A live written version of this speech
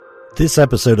This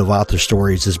episode of Author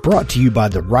Stories is brought to you by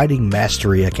the Writing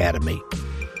Mastery Academy.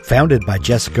 Founded by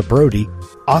Jessica Brody,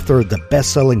 author of the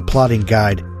best-selling plotting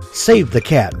guide, Save the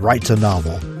Cat Writes a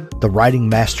Novel. The Writing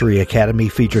Mastery Academy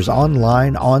features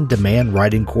online, on-demand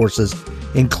writing courses,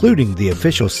 including the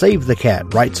official Save the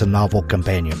Cat Writes a Novel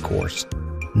companion course,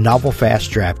 novel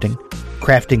fast drafting,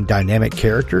 crafting dynamic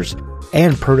characters,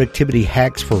 and productivity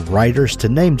hacks for writers, to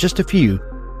name just a few,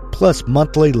 plus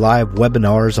monthly live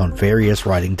webinars on various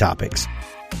writing topics.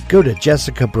 Go to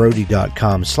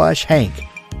jessicabrody.com/Hank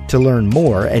to learn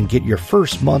more and get your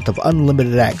first month of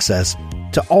unlimited access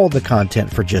to all the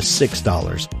content for just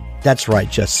 $6. That's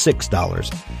right, just $6.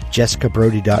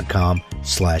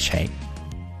 jessicabrody.com/Hank.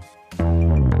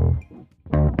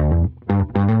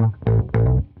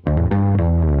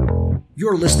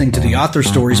 You're listening to the Author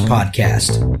Stories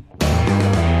podcast,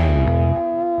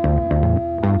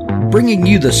 bringing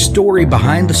you the story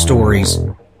behind the stories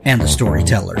and the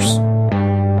storytellers.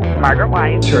 Margaret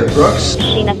White, Terry Brooks,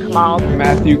 Sheena Kamal,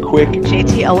 Matthew Quick,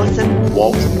 JT Ellison,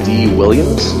 Walt D.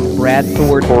 Williams, Brad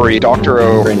Thor, Corey Dr.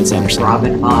 O, Brandon Sanderson,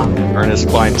 Robin Mom, Ernest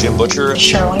Klein, Jim Butcher,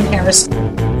 Sherwin Harris.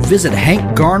 Visit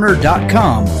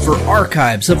hankgarner.com for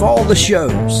archives of all the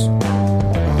shows.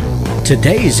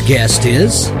 Today's guest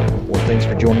is... Well, thanks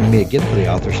for joining me again for the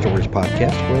Author Stories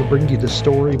podcast, where I bring you the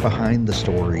story behind the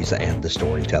stories and the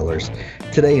storytellers.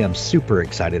 Today, I'm super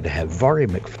excited to have Vari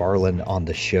McFarlane on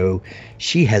the show.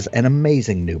 She has an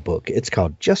amazing new book. It's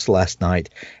called Just Last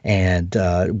Night, and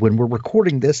when we're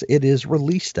recording this, it is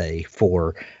release day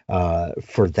for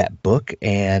that book,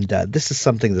 and this is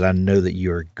something that I know that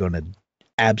you're going to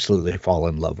absolutely fall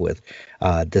in love with.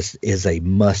 This is a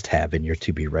must-have in your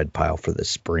to-be-read pile for this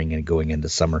spring and going into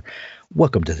summer.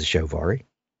 Welcome to the show, Vari.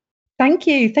 Thank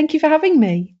you. Thank you for having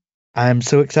me. I'm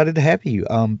so excited to have you.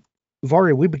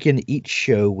 Vari, we begin each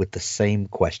show with the same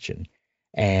question.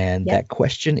 And that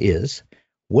question is,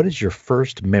 what is your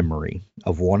first memory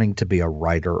of wanting to be a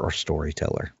writer or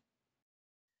storyteller?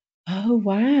 Oh,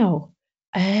 wow.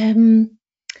 I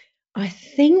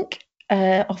think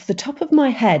off the top of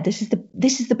my head, this is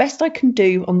the best I can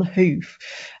do on the hoof.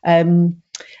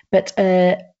 But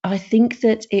I think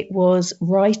that it was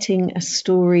writing a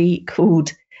story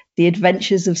called The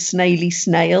Adventures of Snaily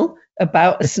Snail,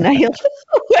 about a snail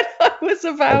when I was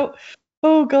about,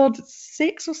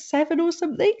 6 or 7 or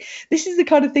something. This is the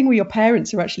kind of thing where your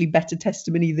parents are actually better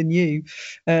testimony than you.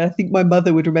 I think my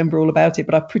mother would remember all about it,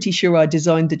 but I'm pretty sure I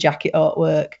designed the jacket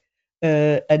artwork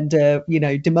and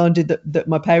demanded that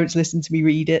my parents listen to me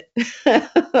read it.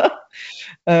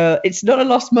 It's not a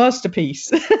lost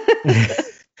masterpiece.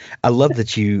 I love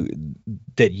that you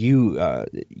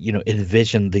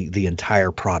envisioned the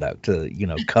entire product,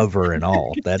 cover and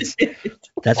all. That's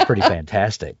pretty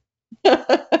fantastic.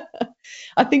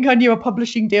 I think I knew a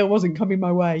publishing deal wasn't coming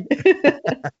my way.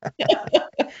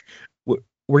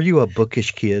 Were you a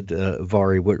bookish kid,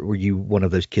 Vari? Were you one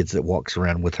of those kids that walks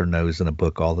around with her nose in a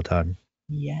book all the time?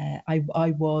 Yeah,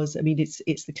 I was. I mean,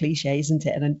 it's the cliche, isn't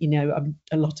it? And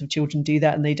a lot of children do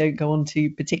that, and they don't go on to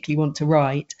particularly want to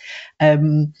write.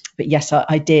 But yes,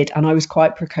 I did, and I was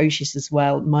quite precocious as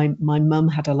well. My mum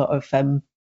had a lot of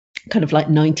kind of like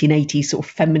 1980s sort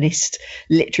of feminist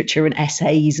literature and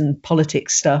essays and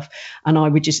politics stuff, and I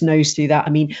would just nose through that. I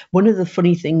mean, one of the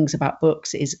funny things about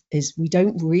books is we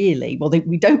don't really,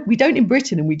 we don't in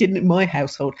Britain, and we didn't in my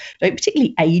household, don't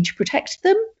particularly age protect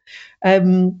them.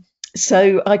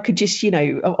 So I could just,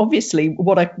 obviously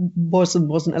what I was and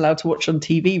wasn't allowed to watch on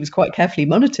TV was quite carefully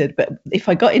monitored. But if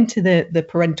I got into the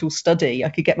parental study, I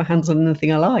could get my hands on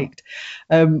anything I liked.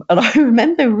 And I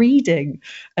remember reading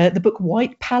the book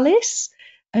White Palace,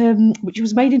 which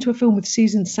was made into a film with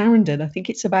Susan Sarandon. I think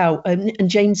it's about, and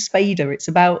James Spader. It's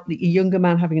about a younger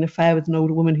man having an affair with an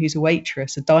older woman who's a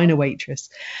waitress, a diner waitress.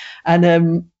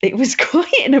 And it was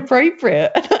quite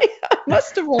inappropriate. And I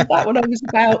must have read that when I was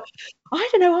about, I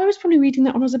don't know, I was probably reading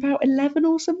that when I was about 11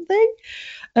 or something.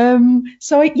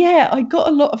 So I got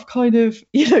a lot of kind of,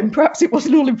 perhaps it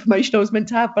wasn't all information I was meant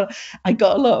to have, but I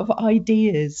got a lot of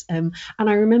ideas. And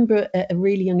I remember at a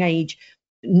really young age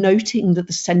noting that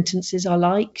the sentences I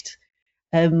liked,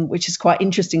 which is quite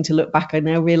interesting to look back. I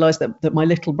now realise that my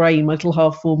little brain, my little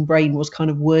half-formed brain, was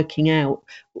kind of working out,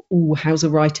 how's a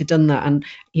writer done that? And,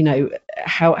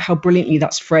 how brilliantly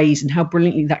that's phrased and how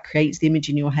brilliantly that creates the image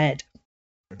in your head.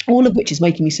 All of which is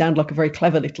making me sound like a very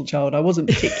clever little child. I wasn't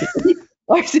particularly.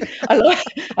 I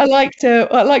liked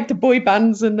the boy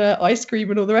bands and ice cream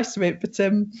and all the rest of it. But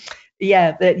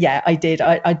I did.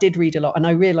 I did read a lot, and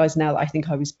I realise now that I think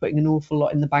I was putting an awful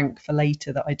lot in the bank for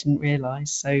later that I didn't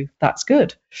realise. So that's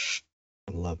good.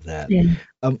 I love that. Yeah.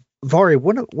 Vari,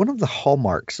 one of the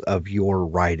hallmarks of your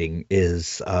writing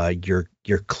is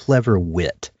your clever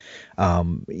wit.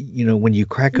 When you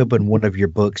crack open one of your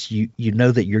books, you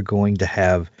know that you're going to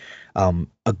have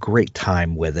a great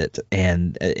time with it,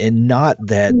 and not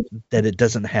that it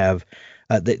doesn't have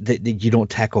that you don't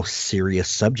tackle serious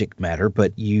subject matter,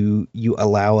 but you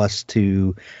allow us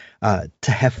to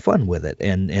have fun with it,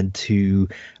 and to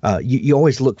you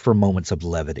always look for moments of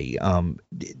levity. Do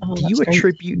That's you great.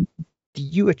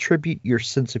 attribute your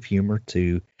sense of humor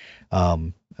to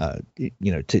to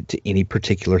any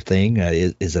particular thing?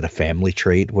 Is it a family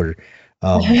trait?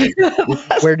 Um,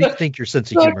 where do you think your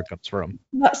sense of humor comes from?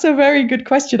 That's a very good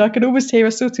question. I can almost hear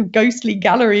a sort of ghostly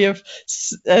gallery of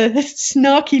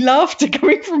snarky laughter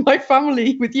coming from my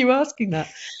family with you asking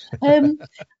that. Um,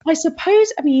 I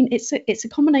suppose. I mean, it's a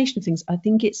combination of things. I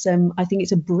think it's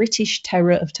a British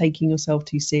terror of taking yourself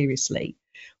too seriously,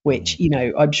 which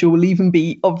I'm sure will even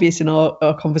be obvious in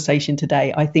our conversation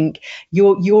today. I think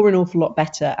you're an awful lot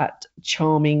better at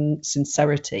charming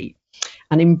sincerity.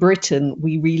 And in Britain,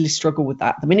 we really struggle with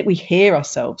that. The minute we hear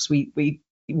ourselves,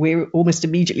 we're almost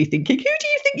immediately thinking, "Who do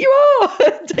you think you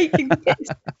are taking this?"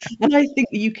 And I think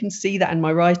that you can see that in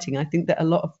my writing. I think that a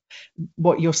lot of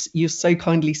what you so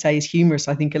kindly say is humorous.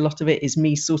 I think a lot of it is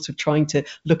me sort of trying to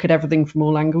look at everything from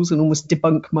all angles and almost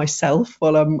debunk myself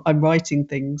while I'm writing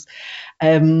things.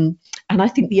 And I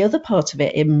think the other part of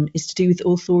it is to do with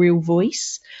authorial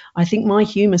voice. I think my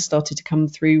humour started to come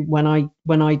through when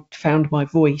I found my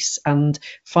voice, and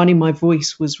finding my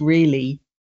voice was really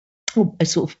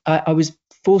I was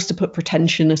forced to put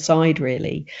pretension aside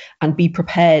really and be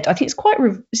prepared. I think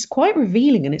it's quite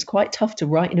revealing, and it's quite tough to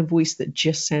write in a voice that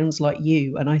just sounds like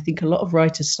you. And I think a lot of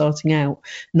writers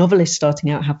novelists starting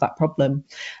out have that problem.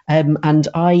 And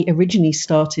I originally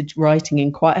started writing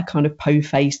in quite a kind of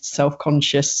po-faced,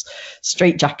 self-conscious,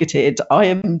 straitjacketed, I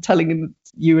am telling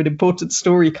you an important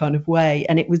story kind of way,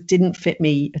 and didn't fit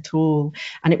me at all.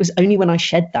 And it was only when I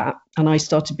shed that and I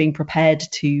started being prepared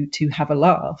to have a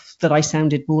laugh that I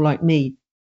sounded more like me.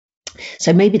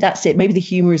 So maybe that's it. Maybe the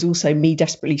humor is also me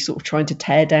desperately sort of trying to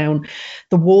tear down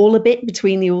the wall a bit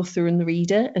between the author and the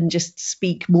reader and just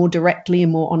speak more directly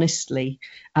and more honestly.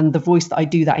 And the voice that I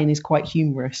do that in is quite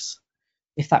humorous,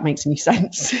 if that makes any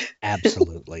sense.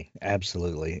 Absolutely,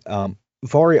 absolutely.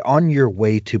 Vari, on your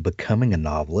way to becoming a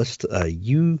novelist,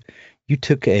 you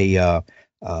took a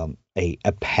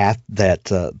path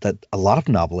that a lot of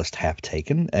novelists have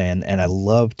taken, and I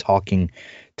love talking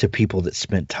to people that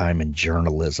spent time in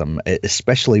journalism,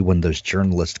 especially when those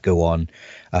journalists go on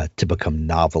to become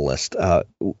novelists.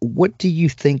 What do you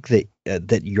think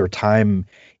that your time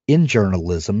in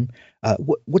journalism,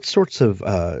 what sorts of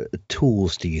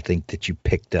tools do you think that you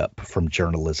picked up from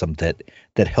journalism that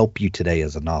help you today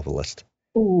as a novelist?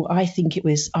 Oh, I think it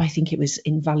was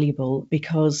invaluable,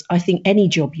 because I think any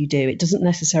job you do, it doesn't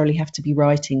necessarily have to be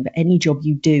writing, but any job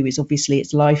you do is obviously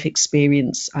it's life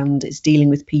experience, and it's dealing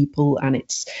with people, and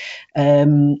it's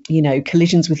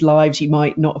collisions with lives you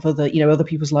might not have other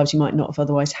people's lives you might not have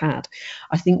otherwise had.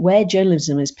 I think where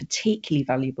journalism is particularly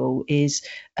valuable is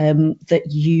that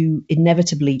you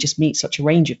inevitably just meet such a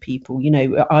range of people.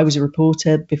 I was a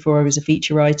reporter before I was a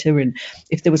feature writer, and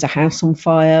if there was a house on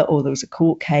fire or there was a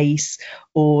court case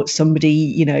or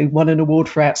somebody, won an award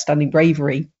for outstanding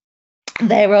bravery,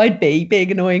 there I'd be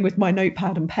being annoying with my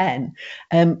notepad and pen.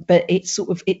 But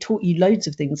it taught you loads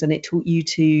of things, and it taught you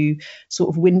to sort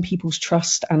of win people's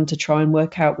trust and to try and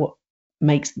work out what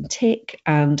makes them tick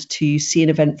and to see an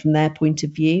event from their point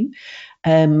of view.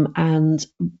 And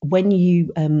when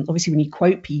you obviously when you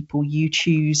quote people,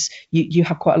 you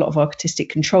have quite a lot of artistic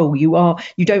control. You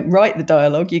don't write the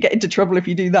dialogue, you get into trouble if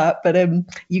you do that, but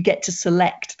you get to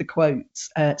select the quotes,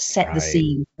 set the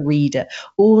scene for the reader,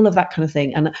 all of that kind of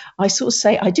thing. And I sort of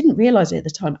say, I didn't realize it at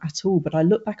the time at all, but I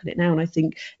look back at it now and I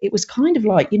think it was kind of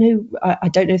like, I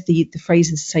don't know if the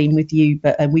phrase is the same with you,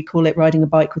 but we call it riding a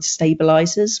bike with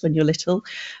stabilizers when you're little.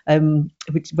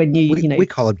 We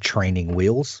call them training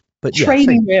wheels. But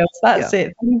training wheels, that's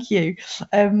it. Thank you.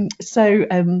 So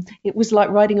it was like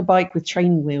riding a bike with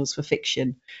training wheels for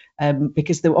fiction,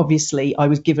 because obviously I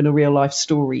was given a real life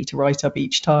story to write up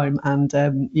each time, and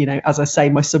as I say,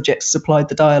 my subjects supplied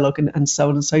the dialogue and so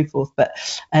on and so forth. But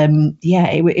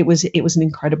it was an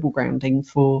incredible grounding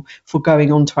for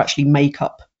going on to actually make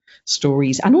up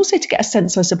stories, and also to get a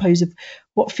sense, I suppose, of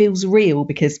what feels real,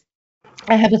 because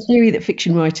I have a theory that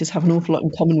fiction writers have an awful lot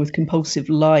in common with compulsive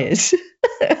liars.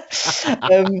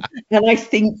 And I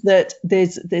think that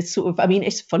there's sort of, I mean,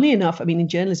 it's funny enough. I mean, in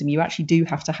journalism, you actually do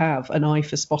have to have an eye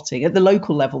for spotting at the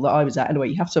local level that I was at. Anyway,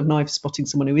 you have to have an eye for spotting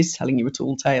someone who is telling you a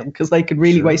tall tale, because they could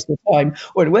really waste your time,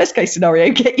 or in a worst case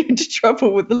scenario, get you into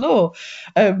trouble with the law.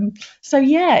 So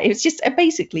yeah, it's just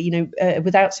basically,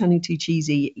 without sounding too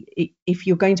cheesy, if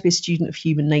you're going to be a student of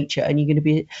human nature and you're going to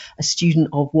be a student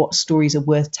of what stories are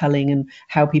worth telling and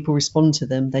how people respond to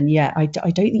them, then yeah, I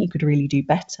don't think you could really do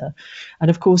better. And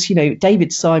of course,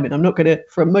 David Simon, I'm not going to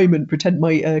for a moment pretend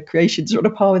my creations are on a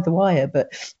par with The Wire,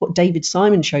 but what David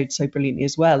Simon showed so brilliantly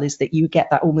as well is that you get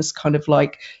that almost kind of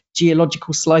like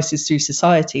geological slices through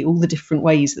society, all the different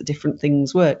ways that different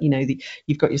things work.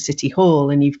 You've got your city hall,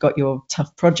 and you've got your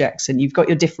tough projects, and you've got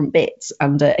your different bits.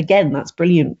 And again, that's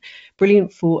brilliant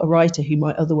for a writer who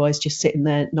might otherwise just sit in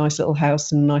their nice little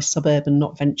house in a nice suburb and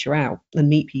not venture out and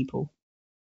meet people.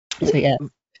 So yeah.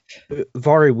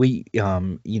 Vari, we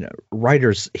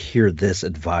writers hear this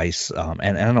advice,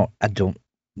 and I'm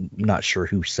not sure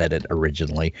who said it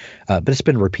originally, but it's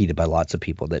been repeated by lots of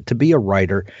people, that to be a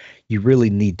writer, you really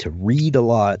need to read a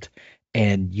lot,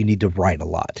 and you need to write a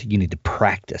lot. You need to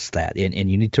practice that, and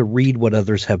you need to read what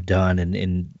others have done,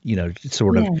 and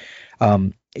sort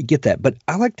of get that. But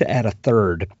I like to add a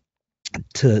third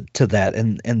to that,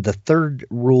 and the third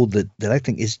rule that I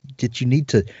think is that you need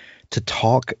to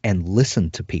talk and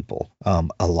listen to people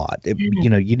a lot. You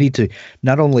need to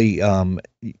not only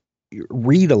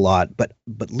read a lot, but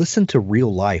listen to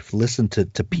real life, listen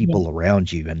to people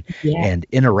around you, and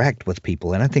interact with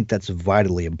people. And I think that's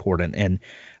vitally important.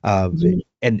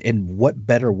 And what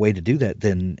better way to do that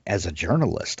than as a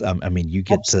journalist? I mean, you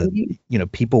get Absolutely. To,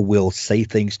 people will say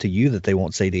things to you that they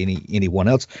won't say to anyone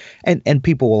else, and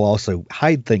people will also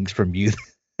hide things from you.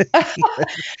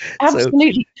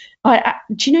 Absolutely. I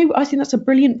think that's a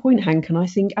brilliant point, Hank. And I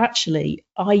think actually,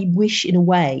 I wish in a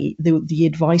way the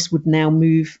advice would now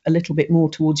move a little bit more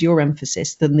towards your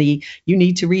emphasis than you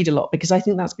need to read a lot, because I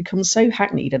think that's become so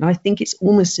hackneyed. And I think it's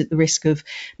almost at the risk of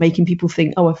making people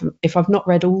think, oh, if I've not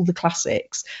read all the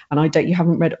classics, and you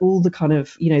haven't read all the kind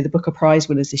of, the Booker Prize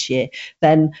winners this year,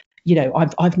 then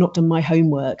I've not done my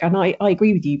homework. And I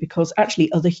agree with you, because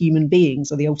actually other human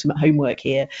beings are the ultimate homework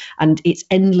here. And it's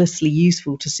endlessly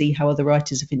useful to see how other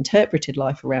writers have interpreted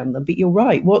life around them. But you're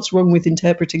right. What's wrong with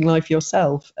interpreting life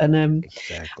yourself? And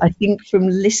exactly. I think from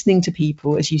listening to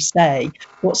people, as you say,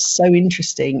 what's so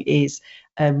interesting is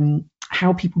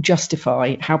how people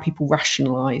justify, how people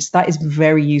rationalize. That is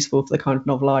very useful for the kind of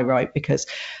novel I write, because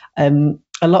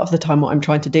a lot of the time what I'm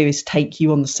trying to do is take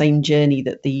you on the same journey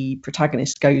that the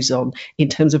protagonist goes on in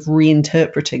terms of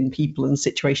reinterpreting people and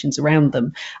situations around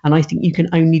them. And I think you can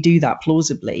only do that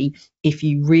plausibly if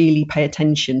you really pay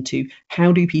attention to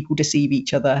how do people deceive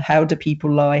each other, how do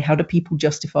people lie, how do people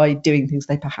justify doing things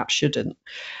they perhaps shouldn't.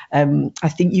 I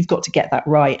think you've got to get that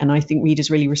right, and I think readers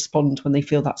really respond when they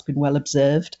feel that's been well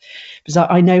observed. Because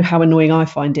I know how annoying I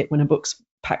find it when a book's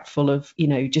packed full of,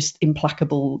 just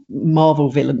implacable Marvel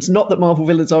villains. Not that Marvel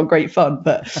villains aren't great fun,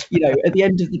 but, at the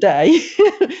end of the day,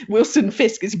 Wilson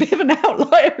Fisk is a bit of an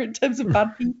outlier in terms of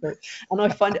bad people. And I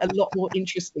find it a lot more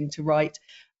interesting to write.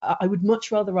 I would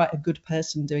much rather write a good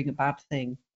person doing a bad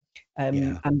thing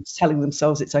and telling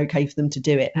themselves it's okay for them to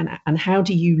do it. And how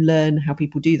do you learn how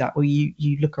people do that? Well,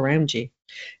 you look around you.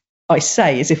 I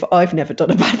say as if I've never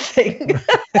done a bad thing.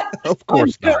 Of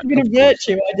course not. I'm going to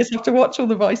virtue. I just have to watch all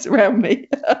the vice around me.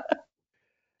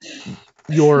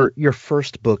 Your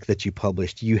first book that you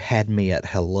published, You Had Me at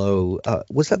Hello.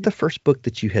 Was that the first book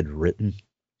that you had written?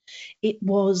 It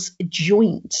was a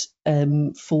joint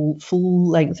full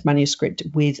length manuscript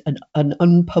with an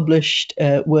unpublished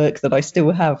work that I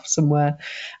still have somewhere,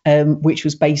 which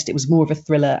was it was more of a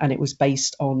thriller, and it was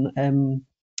based on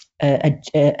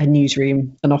a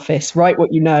newsroom, an office, write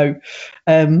what you know.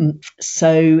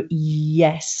 So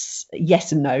yes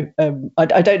and no.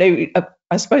 I don't know.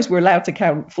 I suppose we're allowed to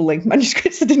count full-length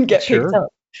manuscripts that didn't get picked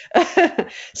up.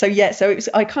 So it was,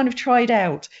 I kind of tried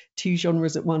out two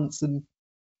genres at once, and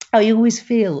I always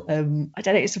feel, I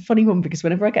don't know, it's a funny one, because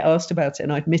whenever I get asked about it,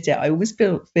 and I admit it, I always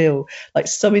feel like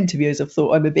some interviewers have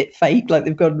thought I'm a bit fake, like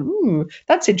they've gone, ooh,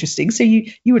 that's interesting. So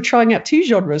you were trying out two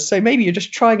genres, so maybe you're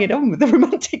just trying it on with the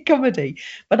romantic comedy.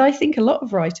 But I think a lot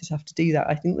of writers have to do that.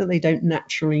 I think that they don't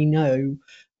naturally know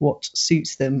what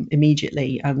suits them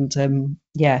immediately. And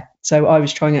so I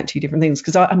was trying out two different things,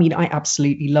 because I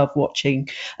absolutely love watching.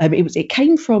 It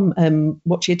came from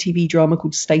watching a TV drama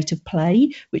called State of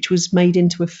Play, which was made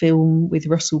into a film with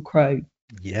Russell Crowe.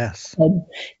 Yes.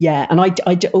 Yeah, and I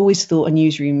always thought a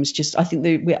newsroom was just, I think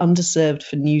that we're underserved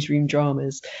for newsroom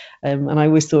dramas, and I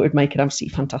always thought it would make an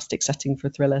absolutely fantastic setting for a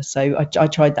thriller. So I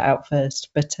tried that out first,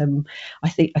 but I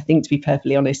think to be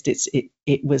perfectly honest,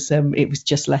 it was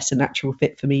just less a natural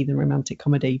fit for me than romantic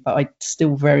comedy, but I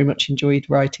still very much enjoyed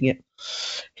writing it.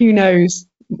 Who knows?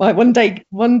 Might one day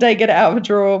get it out of a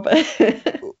drawer. But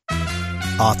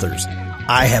Authors,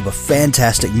 I have a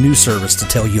fantastic new service to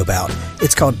tell you about.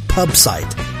 It's called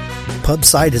PubSite.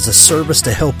 PubSite is a service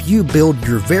to help you build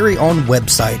your very own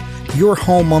website, your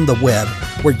home on the web,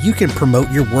 where you can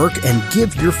promote your work and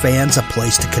give your fans a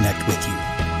place to connect with you.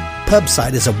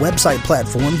 PubSite is a website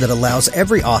platform that allows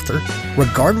every author,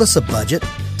 regardless of budget,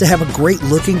 to have a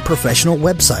great-looking professional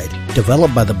website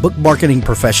developed by the book marketing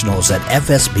professionals at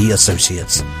FSB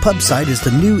Associates. PubSite is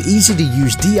the new,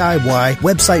 easy-to-use DIY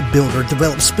website builder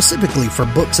developed specifically for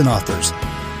books and authors.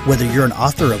 Whether you're an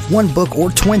author of one book or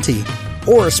 20,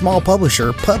 or a small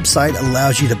publisher, PubSite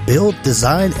allows you to build,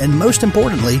 design, and most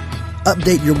importantly,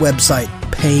 update your website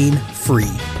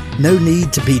pain-free. No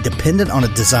need to be dependent on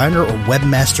a designer or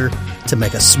webmaster to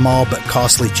make a small but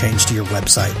costly change to your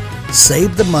website.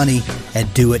 Save the money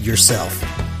and do it yourself.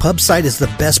 PubSite is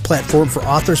the best platform for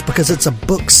authors because it's a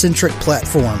book-centric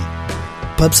platform.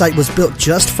 PubSite was built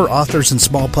just for authors and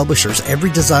small publishers. Every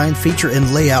design, feature,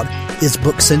 and layout is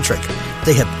book-centric.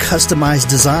 They have customized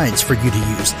designs for you to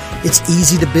use. It's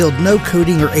easy to build. No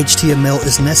coding or HTML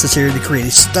is necessary to create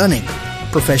a stunning,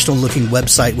 professional-looking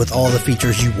website with all the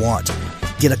features you want.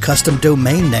 Get a custom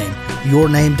domain name,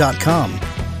 yourname.com.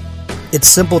 It's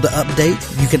simple to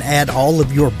update. You can add all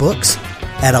of your books,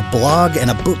 add a blog and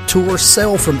a book tour,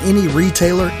 sell from any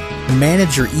retailer,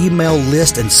 manage your email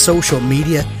list and social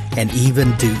media, and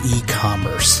even do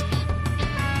e-commerce.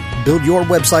 Build your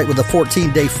website with a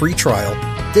 14-day free trial,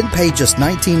 then pay just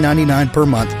 $19.99 per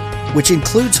month, which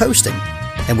includes hosting.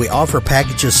 And we offer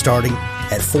packages starting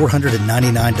at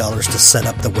 $499 to set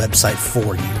up the website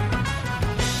for you.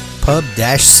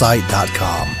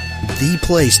 Pub-site.com, the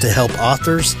place to help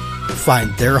authors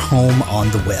find their home on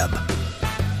the web.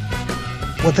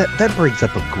 Well, that brings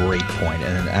up a great point,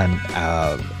 and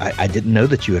I didn't know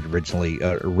that you had originally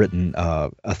written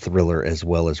a thriller as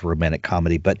well as romantic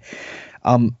comedy, but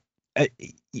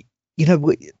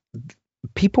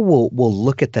people will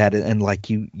look at that and like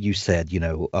you said,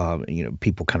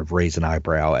 people kind of raise an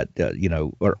eyebrow at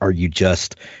are you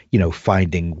just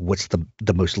finding what's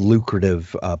the most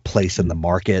lucrative place in the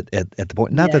market at the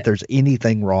point? Not that there's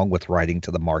anything wrong with writing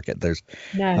to the market. There's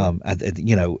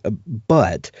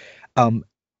but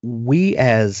we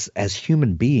as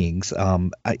human beings,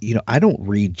 I don't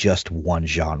read just one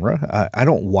genre. I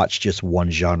don't watch just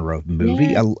one genre of movie.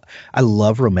 Yeah. I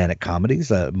love romantic comedies.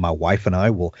 My wife and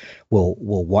I will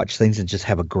watch things and just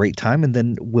have a great time, and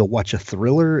then we'll watch a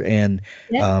thriller and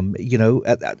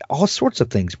all sorts of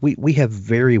things. We have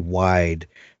very wide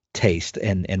taste,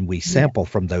 and we sample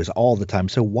from those all the time.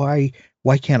 So why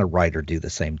can't a writer do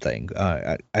the same thing?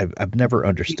 I've never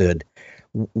understood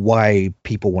why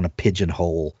people want to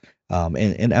pigeonhole,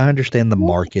 and I understand the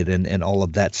market and all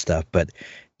of that stuff, but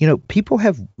people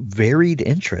have varied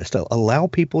interest. Allow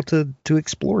people to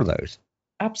explore those.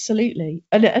 Absolutely.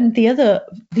 And the other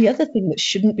thing that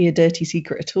shouldn't be a dirty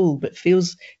secret at all, but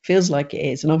feels like it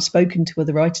is, and I've spoken to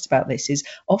other writers about this, is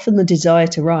often the desire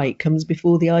to write comes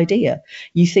before the idea.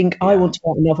 You think, I want to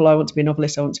write a novel, I want to be a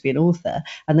novelist, I want to be an author,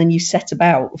 and then you set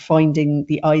about finding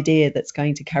the idea that's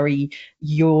going to carry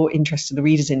your interest and the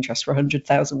reader's interest for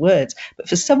 100,000 words. But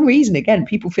for some reason, again,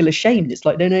 people feel ashamed. It's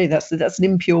like, no, that's an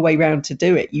impure way round to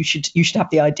do it. You should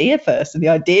have the idea first, and the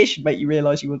idea should make you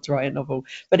realise you want to write a novel.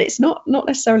 But it's not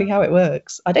necessarily how it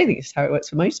works. I don't think it's how it works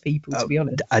for most people, to be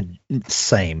honest.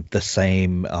 The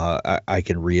same. I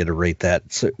can reiterate that.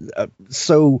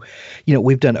 So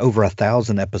we've done over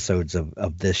 1,000 episodes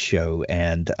of this show,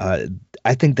 and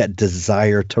I think that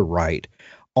desire to write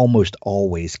almost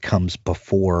always comes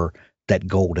before that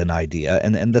golden idea,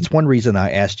 and that's one reason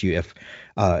I asked you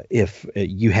if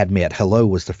You Had Me at Hello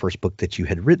was the first book that you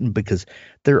had written, because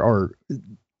there are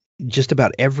just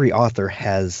about every author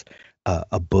has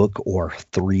a book or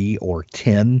 3 or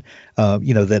 10,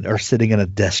 that are sitting in a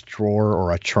desk drawer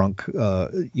or a trunk,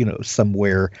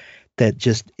 somewhere that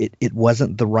just it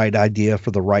wasn't the right idea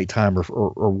for the right time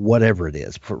or whatever it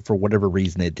is, for whatever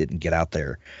reason it didn't get out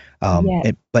there.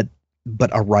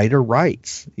 But a writer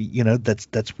writes,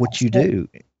 that's what you do.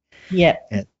 Yeah.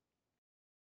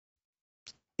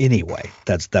 Anyway,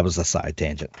 that was a side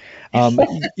tangent.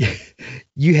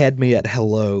 You Had Me at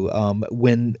Hello.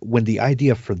 When the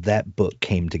idea for that book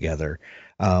came together,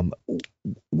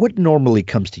 What normally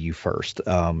comes to you first?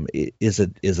 Is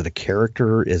it a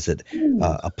character? Is it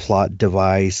a plot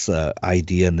device,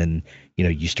 idea, and then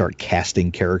you start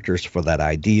casting characters for that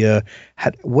idea?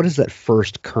 What is that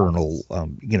first kernel?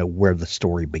 Where the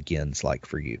story begins, like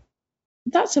for you?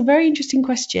 That's a very interesting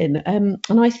question. And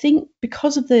I think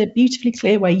because of the beautifully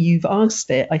clear way you've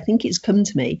asked it, I think it's come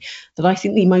to me that I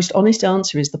think the most honest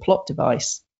answer is the plot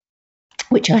device,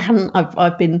 which I haven't,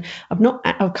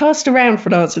 I've cast around for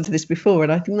an answer to this before.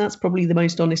 And I think that's probably the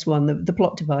most honest one, the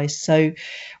plot device. So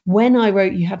when I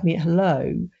wrote You Had Me at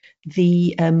Hello,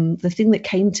 the thing that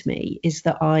came to me is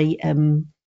that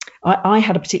I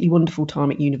had a particularly wonderful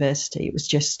time at university. It was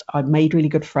just, I made really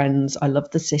good friends. I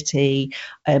loved the city.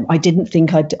 I didn't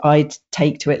think I'd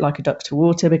take to it like a duck to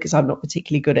water, because I'm not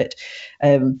particularly good at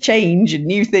change and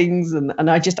new things. And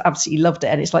I just absolutely loved it.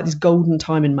 And it's like this golden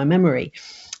time in my memory.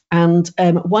 And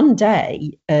one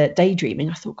day, daydreaming,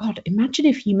 I thought, God, imagine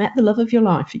if you met the love of your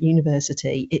life at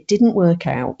university. It didn't work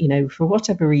out, for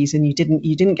whatever reason, you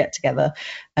didn't get together.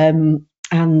 And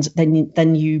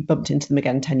then you bumped into them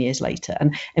again 10 years later.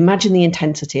 And imagine the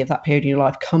intensity of that period in your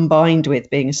life combined with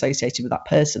being associated with that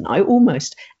person. I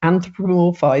almost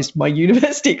anthropomorphized my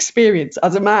university experience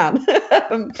as a man.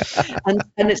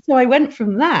 and so I went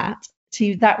from that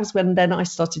was when then I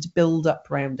started to build up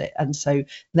around it. And so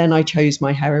then I chose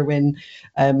my heroine,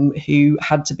 who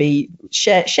had to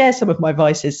share some of my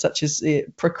vices, such as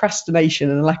procrastination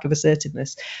and a lack of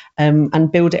assertiveness,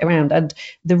 and build it around. And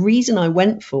the reason I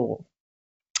went for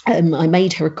I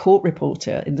made her a court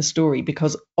reporter in the story,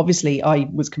 because obviously I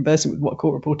was conversant with what a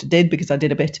court reporter did, because I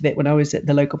did a bit of it when I was at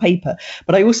the local paper.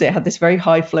 But I also had this very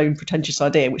high-flown, pretentious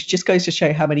idea, which just goes to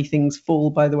show how many things fall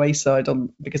by the wayside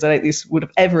because I don't think this would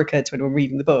have ever occurred to anyone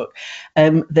reading the book,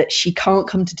 that she can't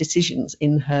come to decisions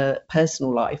in her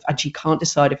personal life, and she can't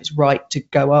decide if it's right to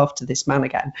go after this man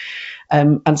again.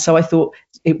 And so I thought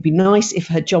it would be nice if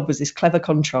her job was this clever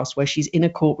contrast where she's in a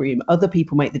courtroom, other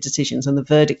people make the decisions, and the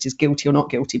verdict is guilty or not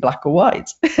guilty, black or white.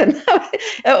 And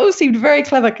it all seemed very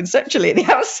clever conceptually at the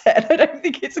outset. I don't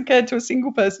think it's occurred to a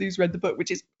single person who's read the book,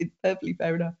 which is perfectly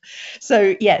fair enough.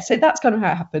 So that's kind of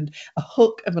how it happened. A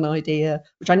hook of an idea,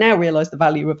 which I now realise the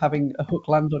value of having a hook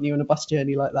land on you on a bus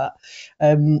journey like that.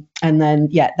 And then,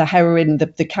 the heroine,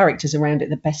 the characters around it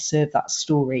that best serve that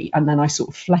story. And then I sort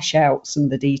of flesh out some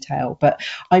of the detail. But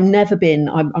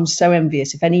I'm so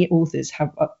envious if any authors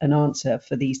have an answer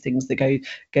for these things that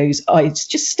goes, I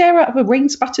just stare out of a rain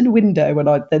spattered window,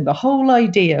 and then the whole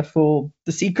idea for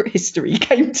The Secret History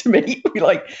came to me.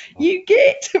 Like, you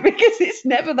get, because it's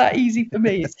never that easy for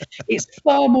me. It's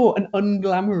far more an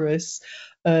unglamorous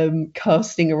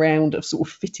casting around of sort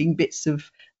of fitting bits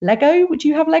of Lego. Would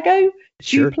you have Lego?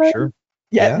 Sure.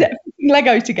 Yeah,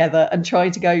 Lego together and try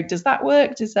to go, does that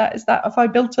work? Is that if I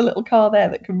built a little car there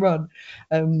that can run?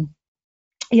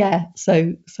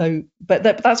 But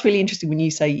that's really interesting when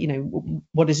you say,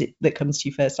 what is it that comes to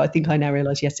you first? I think I now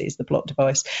realise, yes, it is the plot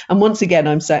device. And once again,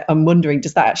 I'm wondering,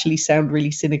 does that actually sound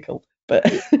really cynical?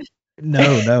 But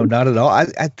No, not at all. I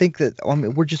think that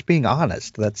we're just being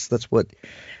honest. That's what.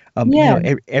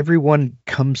 Everyone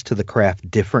comes to the craft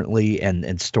differently,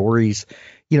 and stories.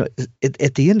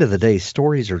 At the end of the day,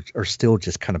 stories are still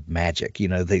just kind of magic.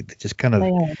 They just kind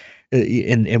of.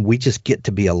 And we just get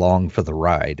to be along for the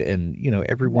ride, and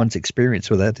everyone's experience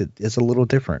with that is a little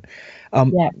different.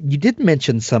 You did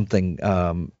mention something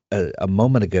a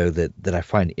moment ago that I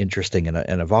find interesting,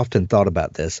 and I've often thought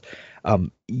about this.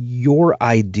 Your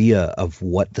idea of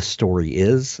what the story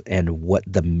is and what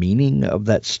the meaning of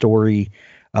that story,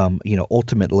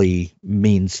 ultimately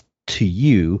means to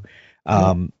you.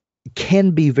 Can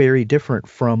be very different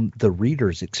from the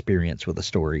reader's experience with a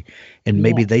story, and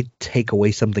maybe they take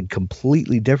away something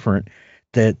completely different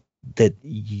that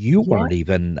you weren't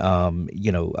even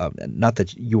not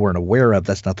that you weren't aware of,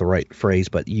 that's not the right phrase,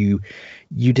 but you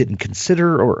didn't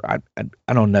consider, or I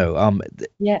don't know.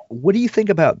 What do you think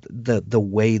about the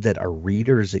way that a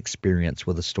reader's experience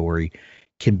with a story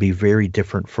can be very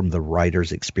different from the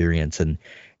writer's experience, and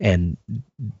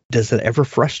does it ever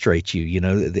frustrate you?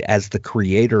 As the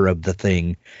creator of the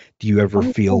thing, do you ever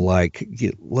feel like,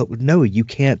 no, you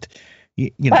can't?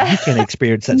 You can't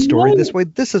experience that story this way.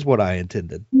 This is what I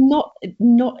intended.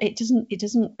 It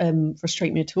doesn't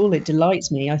frustrate me at all. It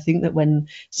delights me. I think that when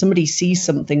somebody sees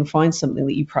something, finds something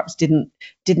that you perhaps didn't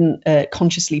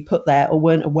consciously put there, or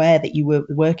weren't aware that you were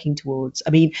working towards.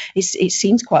 I mean, it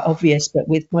seems quite obvious, but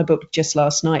with my book just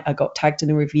last night, I got tagged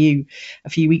in a review a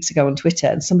few weeks ago on Twitter,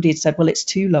 and somebody had said, well, it's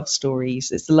two love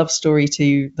stories. It's the love story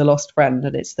to The Lost Friend,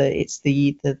 and it's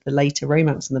the later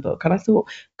romance in the book. And I thought,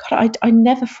 God, I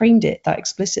never framed it that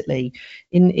explicitly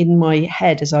in my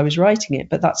head as I was writing it,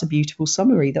 but that's a beautiful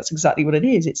summary. That's exactly what it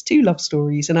is. It's two love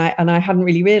stories, and I hadn't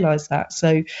really realised that.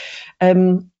 So,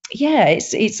 yeah,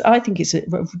 it's. I think it's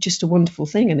just a wonderful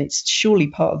thing, and it's surely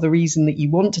part of the reason that you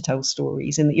want to tell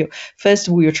stories, and that you're first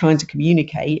of all you're trying to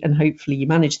communicate, and hopefully you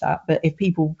manage that. But if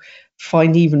people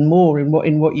find even more in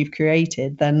what you've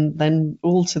created, then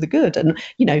all to the good. And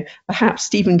perhaps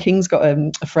Stephen King's got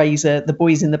a phrase, the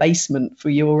boys in the basement,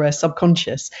 for your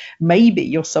subconscious. Maybe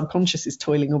your subconscious is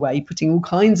toiling away, putting all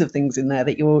kinds of things in there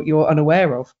that you're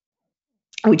unaware of,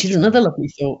 which is another lovely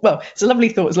thought. Well, it's a lovely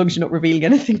thought as long as you're not revealing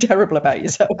anything terrible about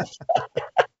yourself.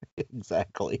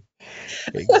 Exactly.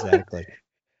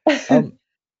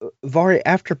 Vari,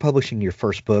 after publishing your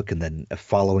first book and then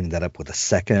following that up with a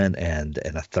second and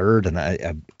a third, and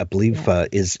I believe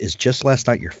is Just Last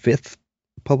Night your fifth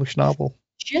published novel?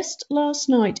 Just Last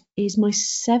Night is my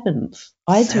seventh.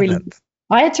 I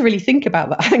had to really think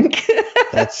about that, Hank.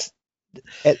 That's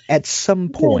at some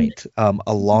point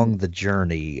along the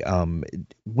journey.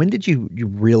 When did you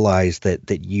realize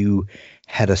that you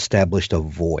had established a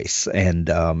voice? And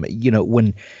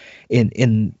when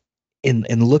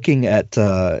in looking at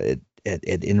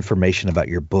information about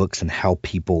your books and how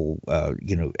people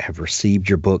have received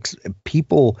your books,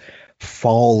 people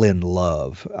fall in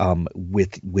love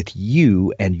with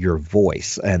you and your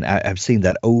voice, and I've seen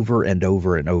that over and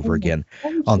over and over again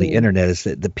on the internet. Is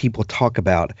that the people talk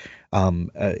about a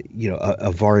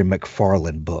Vari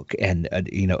McFarlane book, and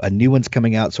a new one's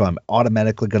coming out, so I'm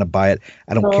automatically going to buy it.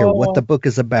 I don't care what the book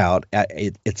is about.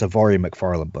 It's a Vari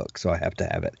McFarlane book, so I have to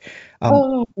have it.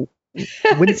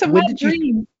 It's a mad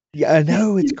dream. Yeah, I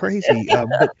know, it's crazy.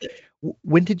 But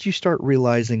when did you start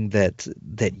realizing that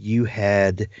you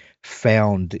had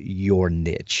found your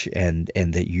niche and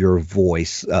that your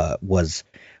voice was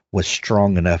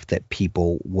strong enough that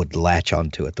people would latch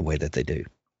onto it the way that they do?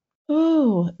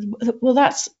 Oh, well,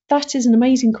 that is an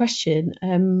amazing question.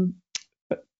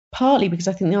 Partly because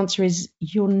I think the answer is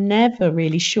you're never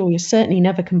really sure. You're certainly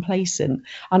never complacent.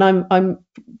 And I'm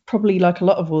probably like a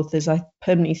lot of authors. I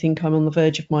permanently think I'm on the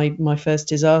verge of my first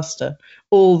disaster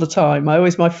all the time.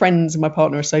 My friends and my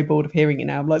partner are so bored of hearing it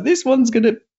now. I'm like, this one's going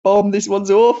to bomb. This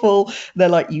one's awful. They're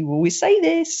like, you always say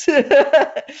this.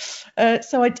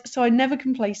 So I never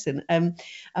complacent.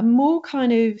 A more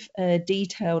kind of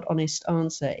detailed, honest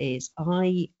answer is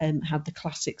I had the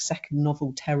classic second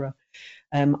novel terror.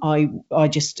 I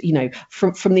just,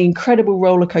 from the incredible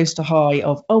roller coaster high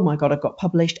of, oh my God, I've got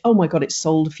published. Oh my God, it's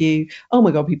sold a few. Oh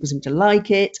my God, people seem to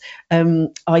like it.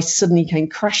 I suddenly came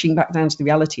crashing back down to the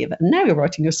reality of it. And now you're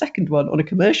writing your second one on a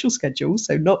commercial schedule.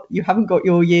 So you haven't got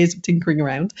your years of tinkering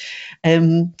around.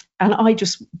 And I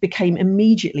just became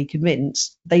immediately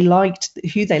convinced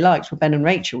who they liked were Ben and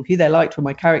Rachel, who they liked were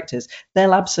my characters.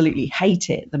 They'll absolutely hate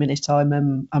it the minute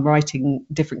I'm writing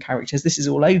different characters. This is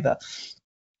all over.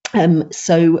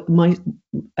 So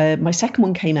my second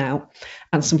one came out,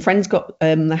 and some friends got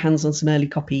their hands on some early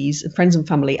copies, friends and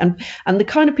family, and the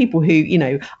kind of people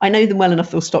who, I know them well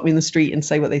enough, they'll stop me in the street and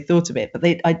say what they thought of it, but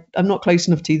I'm not close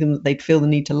enough to them that they'd feel the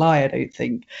need to lie, I don't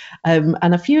think. And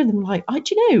a few of them were like, I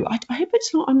hope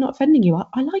I'm not offending you.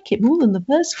 I like it more than the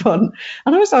first one.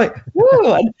 And I was like,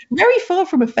 whoa, and very far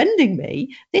from offending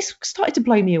me, this started to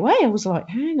blow me away. I was like,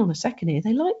 hang on a second here,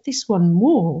 they like this one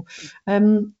more.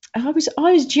 I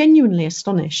was genuinely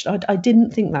astonished. I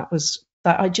didn't think that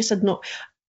I just had not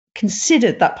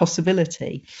considered that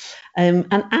possibility. And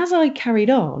as I carried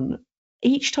on,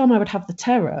 each time I would have the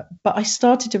terror, but I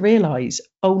started to realise,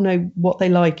 oh no, what they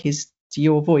like is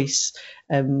your voice.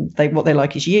 What they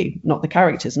like is you, not the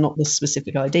characters, not the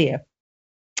specific idea,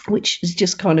 which is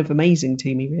just kind of amazing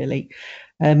to me, really.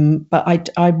 But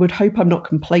I would hope I'm not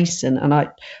complacent. And I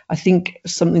think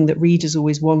something that readers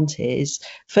always want is,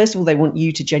 first of all, they want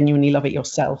you to genuinely love it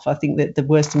yourself. I think that the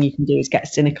worst thing you can do is get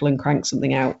cynical and crank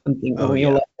something out and think,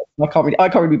 you'll like this. I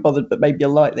can't really be bothered, but maybe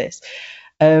you'll like this.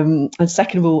 And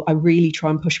second of all, I really try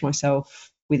and push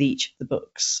myself with each of the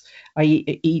books.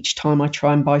 Each time I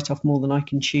try and bite off more than I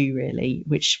can chew, really,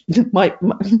 which might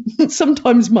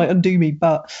sometimes might undo me,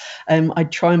 but I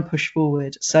try and push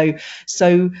forward. So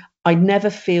I never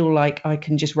feel like I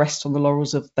can just rest on the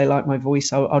laurels of they like my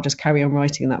voice. I'll just carry on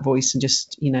writing in that voice and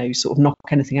just, sort of knock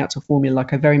anything out to a formula.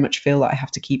 Like I very much feel that I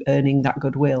have to keep earning that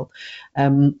goodwill.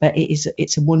 But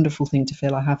it's a wonderful thing to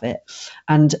feel I have it.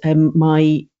 And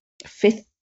my fifth,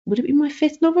 would it be my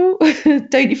fifth novel?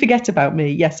 Don't You Forget About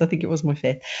Me. Yes, I think it was my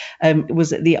fifth. It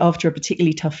was after a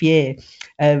particularly tough year,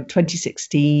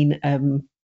 2016.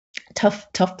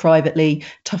 tough privately,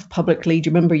 tough publicly. Do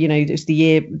you remember, it was the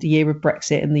year of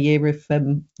Brexit and the year of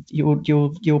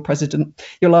your president,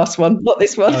 your last one, not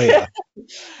this one. Oh, yeah.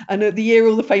 And the year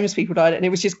all the famous people died, and it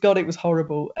was just, God, it was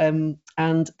horrible. And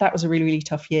that was a really, really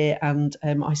tough year. And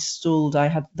I stalled. I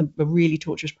had a really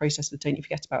torturous process with Don't You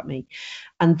Forget About Me,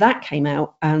 and that came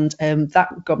out, and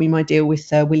that got me my deal with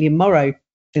William Morrow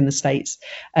in the States,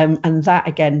 and that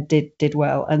again did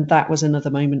well. And that was another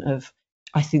moment of,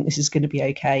 I think this is going to be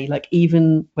okay. Like,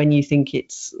 even when you think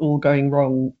it's all going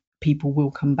wrong, people will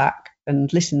come back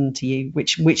and listen to you,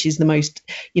 which is the most,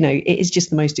 it is just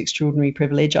the most extraordinary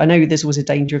privilege. I know there's always a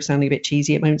danger of sounding a bit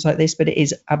cheesy at moments like this, but it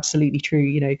is absolutely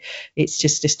true. It's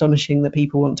just astonishing that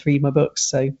people want to read my books.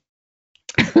 So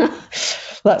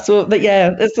that's all. But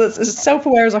yeah, it's as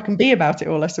self-aware as I can be about it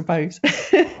all, I suppose.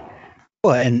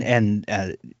 Well, and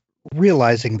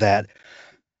realizing that.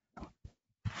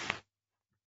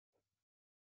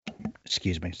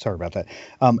 Excuse me, sorry about that.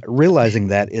 Realizing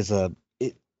that is a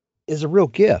real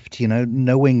gift,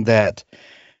 knowing that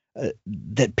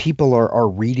that people are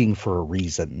reading for a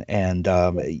reason, and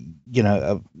all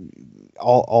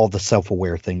the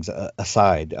self-aware things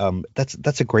aside,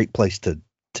 that's a great place to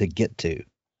get to.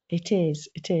 It is.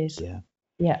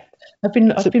 Yeah. I've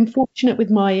been fortunate with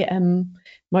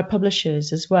my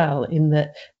publishers as well, in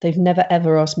that they've never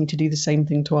ever asked me to do the same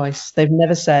thing twice. They've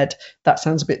never said, that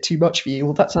sounds a bit too much for you,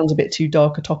 or that sounds a bit too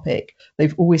dark a topic.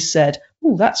 They've always said,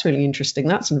 oh, that's really interesting,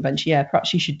 that's an adventure, yeah,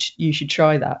 perhaps you should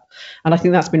try that. And I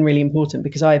think that's been really important,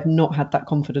 because I have not had that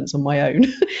confidence on my own.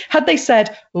 Had they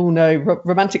said, oh no,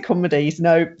 romantic comedies,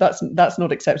 no, that's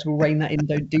not acceptable, rein that in,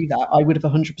 don't do that, I would have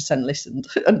 100% listened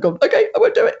and gone, okay, I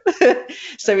won't do it.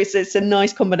 So it's a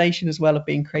nice combination as well of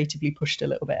being creatively pushed a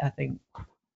little bit, I think.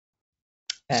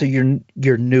 So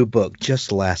your new book,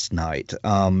 Just Last Night,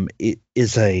 it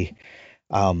is a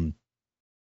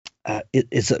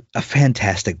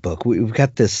fantastic book. We've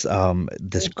got this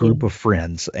group of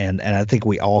friends, and I think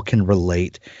we all can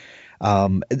relate.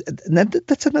 And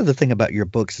that's another thing about your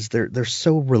books, is they're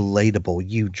so relatable.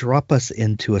 You drop us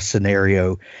into a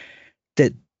scenario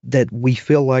that we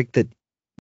feel like that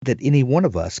any one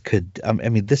of us could. I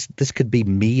mean, this could be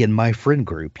me and my friend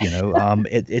group.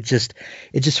 It just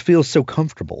feels so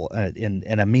comfortable,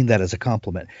 and I mean that as a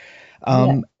compliment.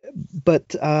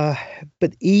 But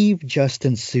Eve,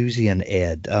 Justin, Susie, and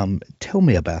Ed, tell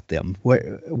me about them.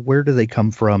 Where do they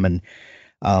come from, and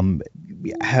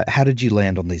how did you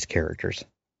land on these characters?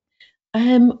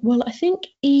 Well, I think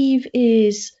Eve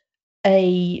is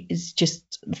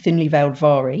just thinly veiled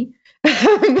Vari.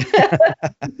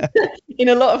 In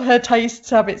a lot of her tastes,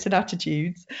 habits, and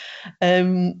attitudes,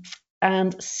 and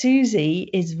Susie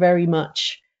is very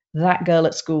much that girl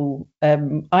at school.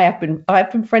 I have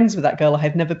been friends with that girl. I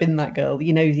have never been that girl.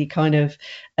 The kind of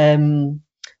I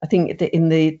think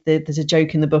there's a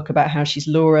joke in the book about how she's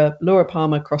Laura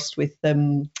Palmer crossed with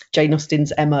Jane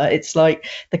Austen's Emma. It's like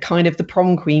the kind of the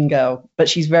prom queen girl, but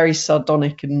she's very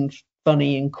sardonic and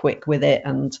funny and quick with it,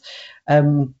 and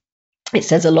it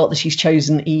says a lot that she's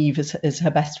chosen Eve as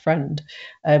her best friend.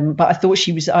 But I thought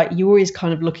she was, you're always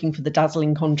kind of looking for the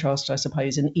dazzling contrast, I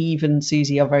suppose. And Eve and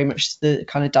Susie are very much the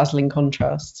kind of dazzling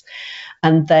contrasts.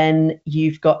 And then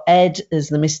you've got Ed as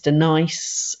the Mr.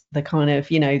 Nice, the kind of,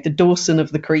 the Dawson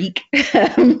of the Creek,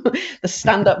 the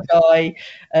stand-up guy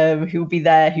who'll be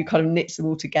there, who kind of knits them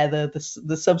all together,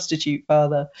 the substitute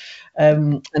father.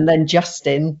 And then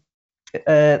Justin,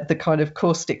 the kind of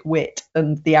caustic wit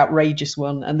and the outrageous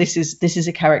one. And this is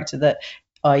a character that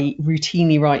I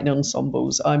routinely write in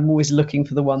ensembles. I'm always looking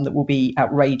for the one that will be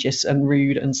outrageous and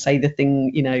rude and say the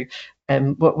thing,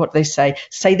 what they say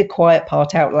the quiet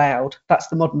part out loud. That's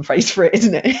the modern phrase for it,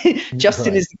 isn't it?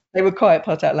 Justin is they were quiet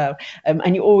part out loud.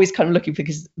 And you're always kind of looking for,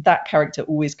 because that character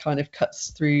always kind of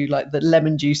cuts through like the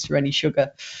lemon juice through any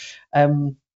sugar.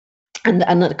 And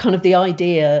kind of the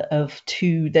idea of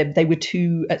they were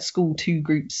at school, two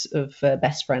groups of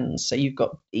best friends. So you've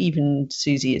got Eve and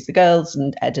Susie as the girls,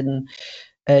 and Ed and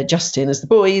Justin as the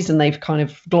boys, and they've kind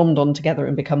of glommed on together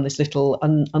and become this little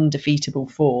undefeatable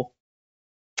four.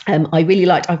 I really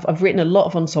liked. I've written a lot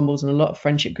of ensembles and a lot of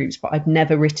friendship groups, but I've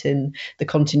never written the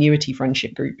continuity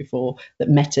friendship group before that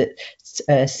met at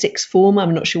sixth form.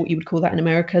 I'm not sure what you would call that in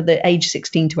America. The age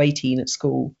 16 to 18 at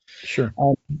school. Sure.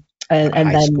 And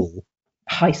high then school.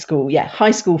 High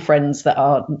school friends that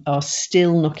are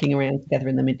still knocking around together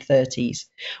in the mid-30s,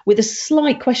 with a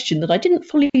slight question that I didn't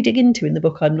fully dig into in the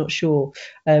book. I'm not sure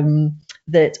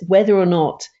that whether or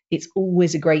not it's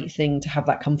always a great thing to have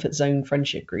that comfort zone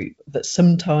friendship group, that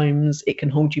sometimes it can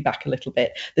hold you back a little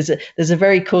bit. There's a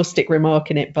very caustic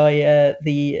remark in it by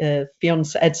the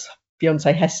Ed's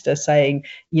fiance Hester saying,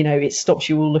 you know, it stops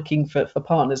you all looking for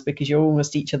partners because you're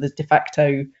almost each other's de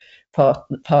facto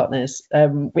partners,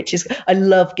 which is, I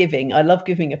love giving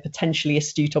a potentially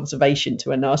astute observation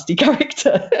to a nasty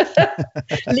character,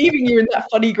 leaving you in that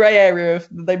funny grey area of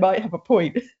they might have a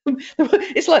point.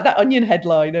 It's like that Onion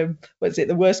headline, what's it,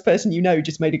 the worst person you know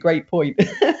just made a great point.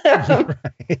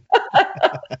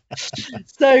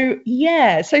 So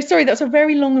sorry, that's a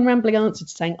very long and rambling answer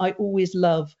to saying I always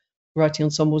love writing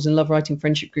ensembles and love writing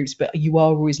friendship groups, but you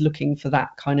are always looking for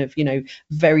that kind of, you know,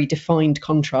 very defined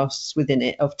contrasts within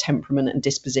it of temperament and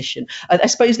disposition. I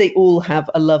suppose they all have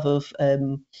a love of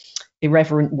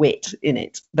irreverent wit in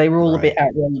it. They were all a bit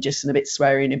outrageous and a bit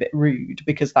sweary and a bit rude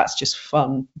because that's just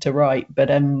fun to write. But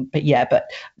in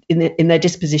their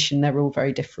disposition, they're all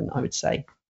very different, I would say.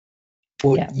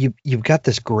 Well, you've got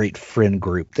this great friend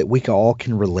group that we all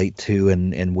can relate to,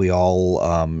 and we all,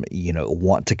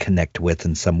 want to connect with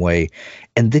in some way.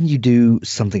 And then you do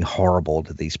something horrible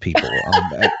to these people.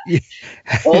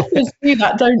 Authors do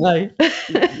that, don't they?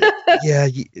 Yeah,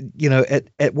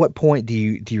 at what point do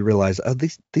you realize, oh,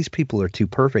 these people are too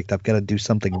perfect? I've got to do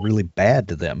something really bad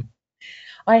to them.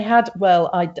 I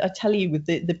tell you, with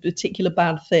the particular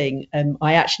bad thing,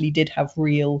 I actually did have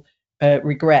real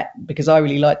regret because I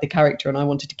really liked the character and I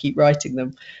wanted to keep writing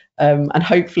them, and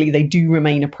hopefully they do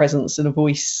remain a presence and a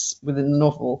voice within the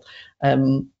novel.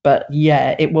 But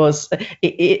yeah,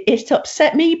 it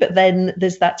upset me, but then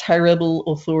there's that terrible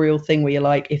authorial thing where you're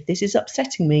like, if this is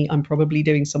upsetting me, I'm probably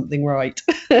doing something right.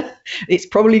 It's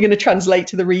probably going to translate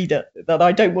to the reader that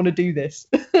I don't want to do this.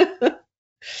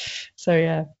 So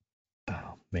yeah.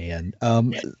 Man.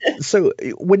 So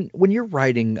when you're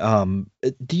writing,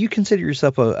 do you consider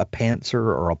yourself a pantser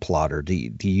or a plotter? Do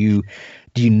you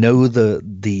know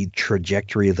the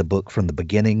trajectory of the book from the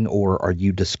beginning, or are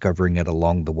you discovering it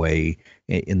along the way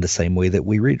in the same way that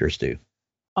we readers do?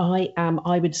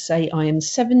 I would say I am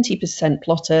 70%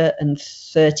 plotter and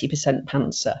 30%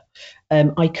 pantser.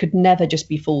 I could never just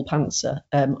be full pantser.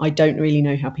 I don't really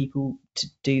know how people to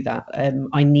do that.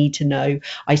 I need to know.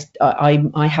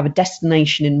 I have a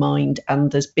destination in mind,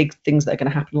 and there's big things that are going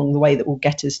to happen along the way that will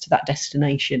get us to that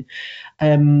destination.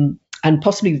 And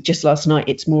possibly just last night,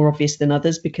 it's more obvious than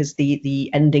others because the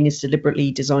ending is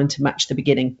deliberately designed to match the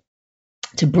beginning,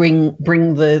 to bring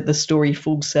the story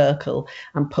full circle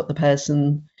and put the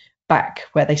person back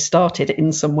where they started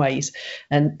in some ways,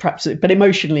 and perhaps, but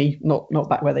emotionally not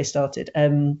back where they started.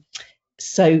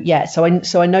 So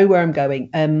I know where I'm going.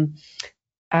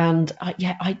 And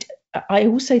I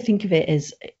also think of it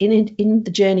as in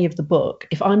the journey of the book,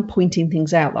 if I'm pointing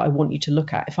things out that I want you to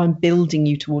look at, if I'm building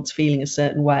you towards feeling a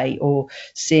certain way or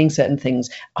seeing certain things,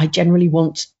 I generally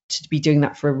want to be doing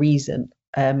that for a reason.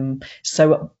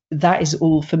 So that is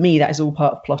all, for me, that is all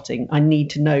part of plotting. I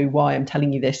need to know why I'm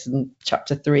telling you this in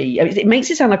chapter 3. I mean, it makes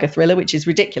it sound like a thriller, which is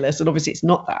ridiculous, and obviously it's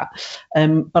not that.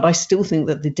 But I still think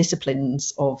that the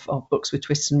disciplines of books with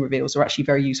twists and reveals are actually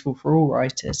very useful for all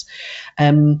writers.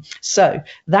 So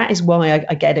that is why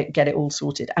I get it all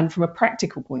sorted. And from a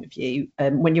practical point of view,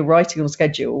 when you're writing on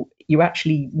schedule, you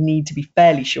actually need to be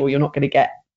fairly sure you're not going to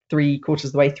get 3/4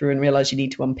 of the way through and realize you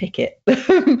need to unpick it.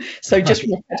 So just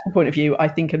from a practical point of view, I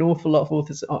think an awful lot of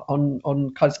authors on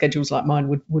kind of schedules like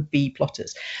mine would be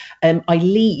plotters. I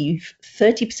leave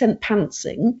 30%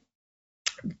 pantsing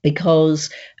because,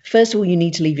 first of all, you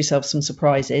need to leave yourself some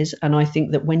surprises. And I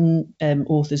think that when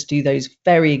authors do those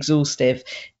very exhaustive,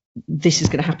 this is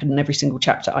going to happen in every single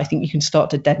chapter, I think you can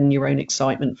start to deaden your own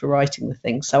excitement for writing the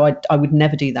thing. So I would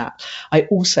never do that. I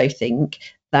also think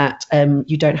that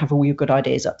you don't have all your good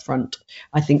ideas up front.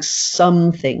 I think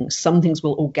some things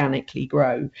will organically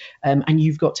grow, and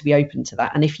you've got to be open to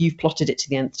that. And if you've plotted it to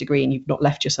the nth degree and you've not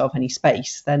left yourself any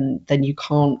space, then you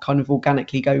can't kind of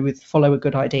organically follow a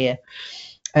good idea.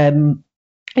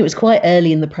 It was quite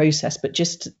early in the process, but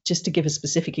just to give a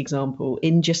specific example,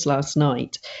 in Just Last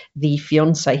Night, the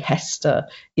fiancée Hester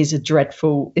is a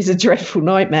dreadful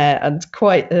nightmare and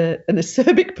quite an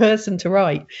acerbic person to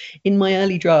write. In my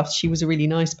early drafts, she was a really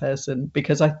nice person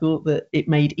because I thought that it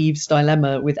made Eve's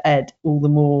dilemma with Ed all the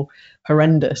more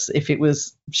horrendous if it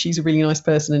was she's a really nice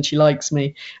person and she likes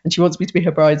me and she wants me to be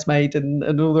her bridesmaid and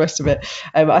all the rest of it.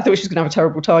 I thought she was going to have a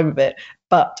terrible time of it,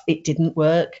 but it didn't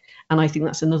work. And I think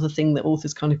that's another thing that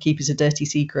authors kind of keep as a dirty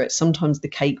secret. Sometimes the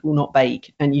cake will not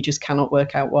bake and you just cannot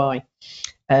work out why.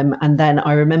 And then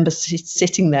I remember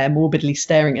sitting there morbidly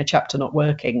staring at a chapter not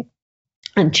working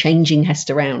and changing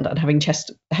Hester around and having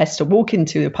Hester walk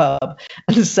into a pub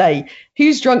and say,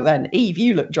 "Who's drunk then? Eve,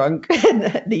 you look drunk."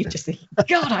 And Eve just thinking,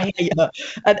 "God, I hate her."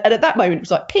 And at that moment, it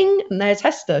was like, ping, and there's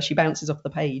Hester. She bounces off the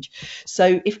page.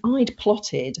 So if I'd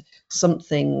plotted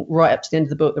something right up to the end of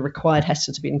the book that required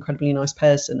Hester to be an incredibly nice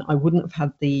person, I wouldn't have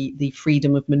had the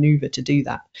freedom of maneuver to do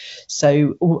that.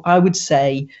 So I would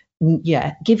say,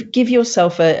 yeah, give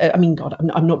yourself I mean, God,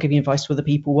 I'm not giving advice to other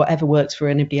people. Whatever works for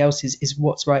anybody else is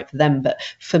what's right for them. But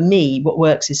for me, what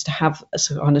works is to have a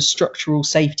sort of kind of structural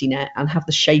safety net and have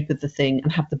the shape of the thing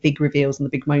and have the big reveals and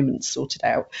the big moments sorted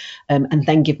out, and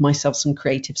then give myself some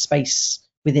creative space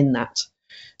within that.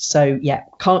 So yeah,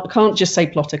 can't just say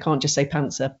plotter, can't just say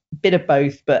pantser. Bit of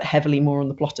both, but heavily more on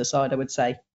the plotter side, I would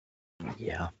say.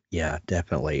 Yeah,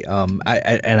 definitely. I'm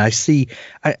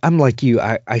like you.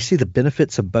 I see the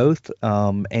benefits of both.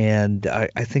 And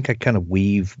I think I kind of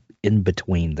weave in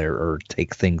between there, or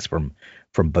take things from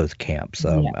both camps.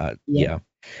 Yeah.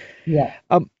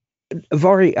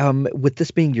 Vari, with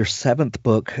this being your 7th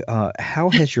book, how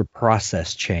has your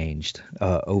process changed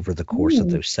over the course of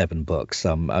those 7 books?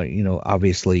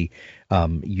 Obviously,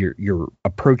 you're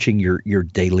approaching your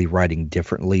daily writing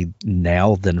differently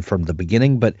now than from the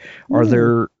beginning. But are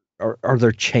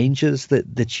there changes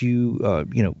that you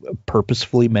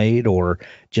purposefully made, or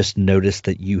just noticed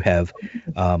that you have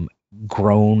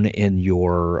grown in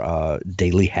your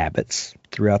daily habits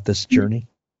throughout this journey?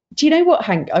 Do you know what,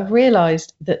 Hank? I've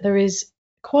realised that there is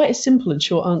quite a simple and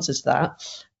short answer to that.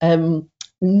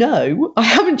 No, I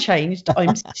haven't changed.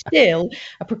 I'm still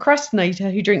a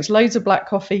procrastinator who drinks loads of black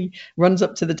coffee, runs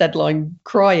up to the deadline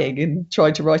crying, and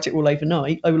tried to write it all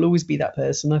overnight. I will always be that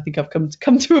person. I think I've come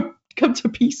to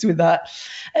peace with that.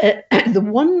 The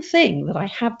one thing that I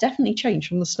have definitely changed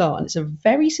from the start, and it's a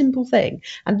very simple thing,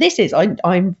 and this is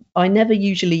I never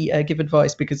usually give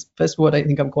advice, because first of all, I don't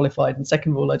think I'm qualified, and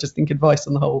second of all, I just think advice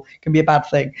on the whole can be a bad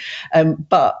thing.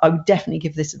 But I would definitely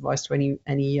give this advice to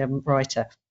any writer.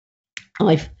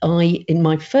 In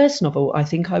my first novel, I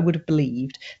think I would have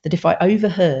believed that if I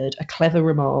overheard a clever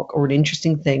remark or an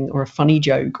interesting thing or a funny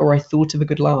joke, or I thought of a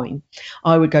good line,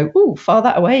 I would go, "Oh, file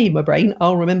that away in my brain.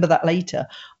 I'll remember that later."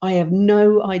 I have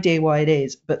no idea why it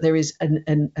is, but there is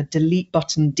a delete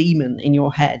button demon in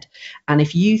your head. And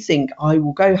if you think, "I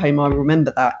will go home, I will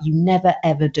remember that," you never,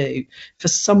 ever do. For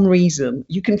some reason,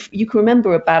 you can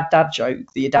remember a bad dad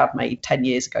joke that your dad made 10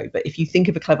 years ago. But if you think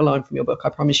of a clever line from your book, I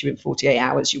promise you in 48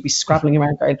 hours, you'll be scrabbling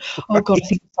around going, "Oh God,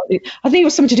 I think it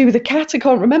was something to do with a cat. I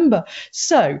can't remember."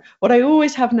 So what I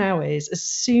always have now is, as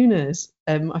soon as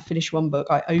I finish one book,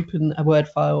 I open a Word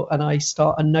file and I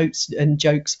start a notes and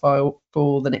jokes file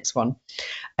for the next one.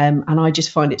 And I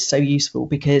just find it so useful,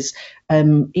 because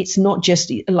it's not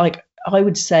just, like, I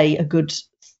would say a good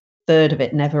third of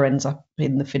it never ends up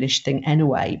in the finished thing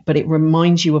anyway, but it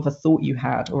reminds you of a thought you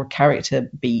had, or a character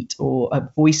beat, or a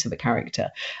voice of a character.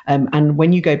 And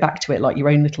when you go back to it, like your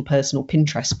own little personal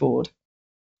Pinterest board,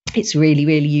 it's really,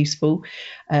 really useful.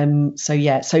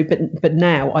 But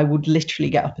now I would literally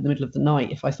get up in the middle of the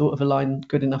night if I thought of a line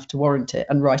good enough to warrant it,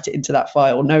 and write it into that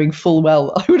file, knowing full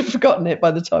well I would have forgotten it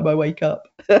by the time I wake up.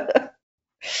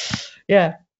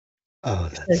 Yeah.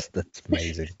 Oh, that's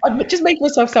amazing. I'm just making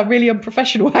myself sound really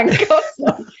unprofessional, Hank.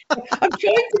 I'm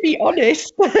trying to be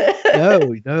honest.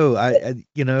 No,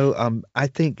 I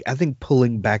think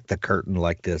pulling back the curtain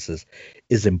like this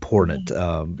is important.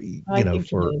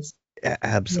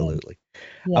 Absolutely.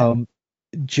 Yeah.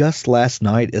 Just Last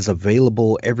Night is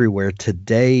available everywhere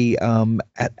today.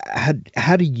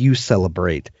 How do you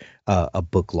celebrate a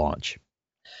book launch?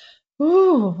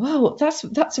 Oh, well, that's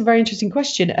a very interesting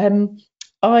question.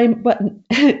 But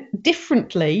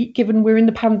differently, given we're in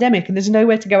the pandemic and there's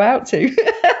nowhere to go out to.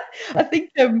 I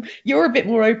think you're a bit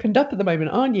more opened up at the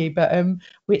moment, aren't you? But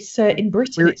it's in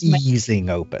Britain. We're easing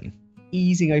open.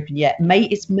 Yeah.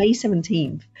 It's May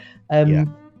 17th.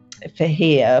 For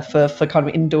here, for kind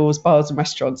of indoors bars and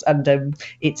restaurants, and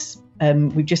it's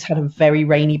we've just had a very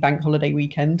rainy bank holiday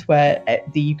weekend where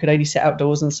you could only sit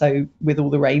outdoors, and so with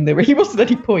all the rain there really wasn't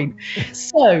any point.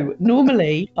 So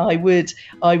normally I would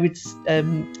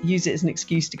use it as an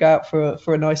excuse to go out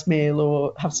for a nice meal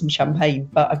or have some champagne,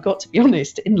 but I've got to be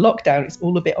honest, in lockdown it's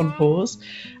all a bit on pause.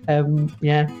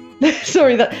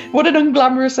 Sorry, what an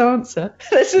unglamorous answer.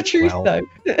 That's the truth, though.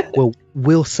 Well,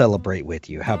 we'll celebrate with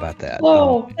you. How about that?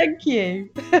 Oh, thank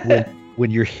you. When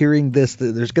you're hearing this,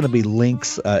 there's going to be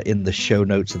links in the show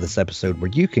notes of this episode where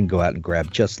you can go out and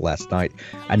grab Just Last Night.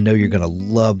 I know you're going to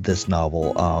love this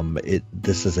novel.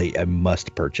 This is a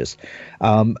must purchase.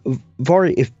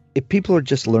 Vari, if people are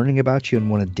just learning about you and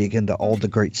want to dig into all the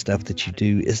great stuff that you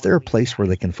do, is there a place where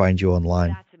they can find you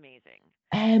online?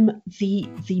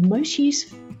 The most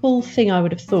useful thing I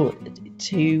would have thought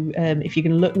to, if you're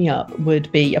going to look me up,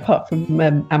 would be, apart from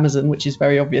Amazon, which is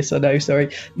very obvious, I know,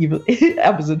 sorry,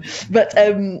 Amazon, but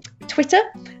Twitter,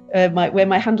 where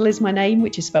my handle is my name,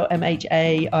 which is spelled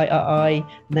MHAIRI,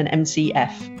 and then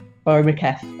MCF. Byron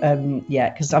McF.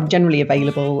 Because I'm generally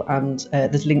available, and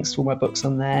there's links to all my books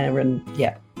on there, and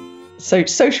yeah. So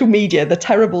social media, the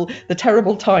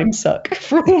terrible time suck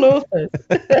for all authors.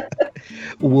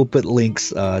 We'll put links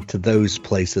to those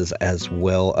places as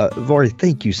well. Vori,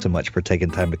 thank you so much for taking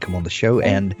time to come on the show,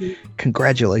 and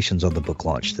congratulations on the book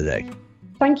launch today.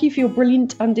 Thank you for your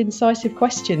brilliant and incisive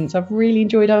questions. I've really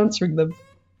enjoyed answering them.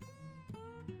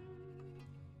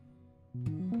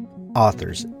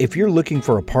 Authors, if you're looking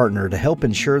for a partner to help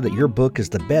ensure that your book is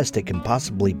the best it can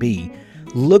possibly be,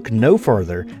 look no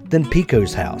further than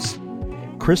Pico's House.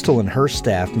 Crystal and her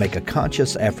staff make a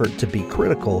conscious effort to be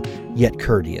critical yet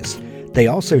courteous. They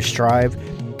also strive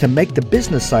to make the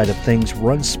business side of things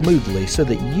run smoothly so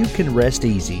that you can rest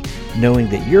easy knowing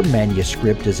that your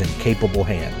manuscript is in capable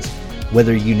hands.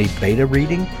 Whether you need beta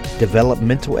reading,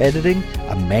 developmental editing,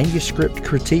 a manuscript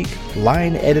critique,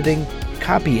 line editing,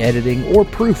 copy editing, or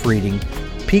proofreading,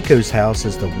 Pico's House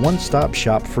is the one-stop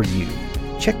shop for you.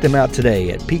 Check them out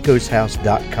today at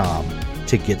picoshouse.com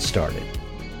to get started.